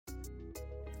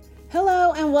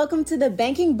Hello and welcome to the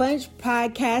Banking Bunch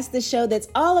podcast, the show that's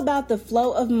all about the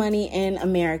flow of money in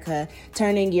America,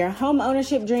 turning your home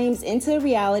ownership dreams into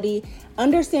reality,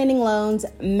 understanding loans,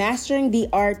 mastering the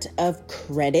art of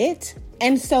credit,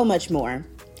 and so much more.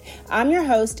 I'm your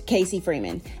host, Casey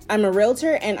Freeman. I'm a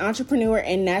realtor and entrepreneur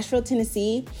in Nashville,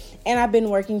 Tennessee, and I've been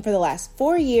working for the last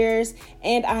 4 years,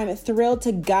 and I'm thrilled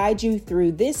to guide you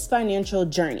through this financial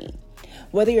journey.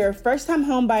 Whether you're a first-time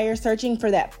home buyer searching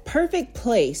for that perfect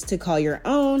place to call your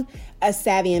own, a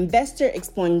savvy investor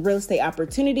exploring real estate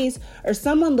opportunities, or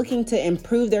someone looking to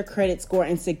improve their credit score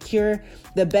and secure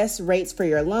the best rates for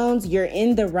your loans, you're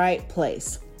in the right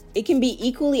place. It can be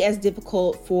equally as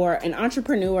difficult for an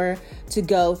entrepreneur to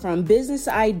go from business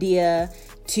idea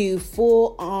to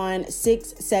full-on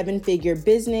 6-7-figure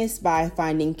business by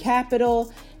finding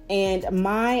capital, and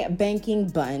my Banking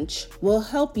Bunch will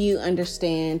help you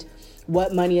understand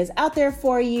what money is out there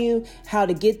for you, how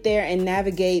to get there and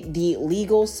navigate the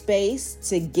legal space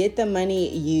to get the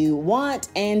money you want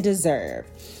and deserve.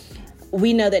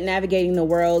 We know that navigating the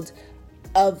world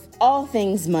of all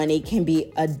things money can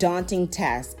be a daunting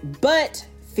task, but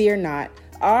fear not.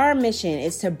 Our mission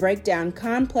is to break down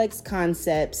complex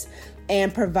concepts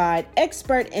and provide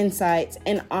expert insights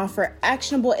and offer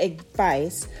actionable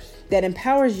advice that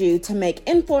empowers you to make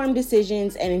informed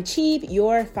decisions and achieve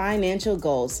your financial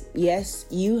goals. Yes,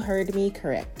 you heard me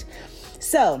correct.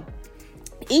 So,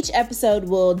 each episode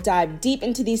will dive deep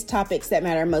into these topics that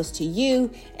matter most to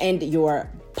you and your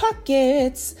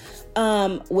pockets,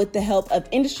 with the help of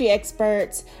industry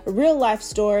experts, real life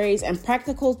stories, and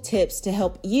practical tips to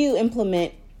help you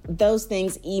implement those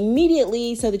things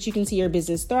immediately so that you can see your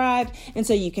business thrive and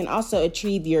so you can also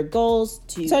achieve your goals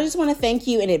too. So I just want to thank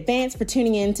you in advance for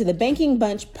tuning in to the Banking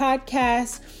Bunch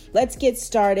podcast. Let's get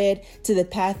started to the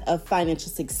path of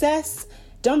financial success.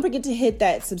 Don't forget to hit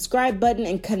that subscribe button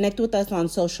and connect with us on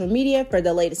social media for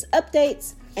the latest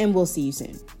updates, and we'll see you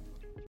soon.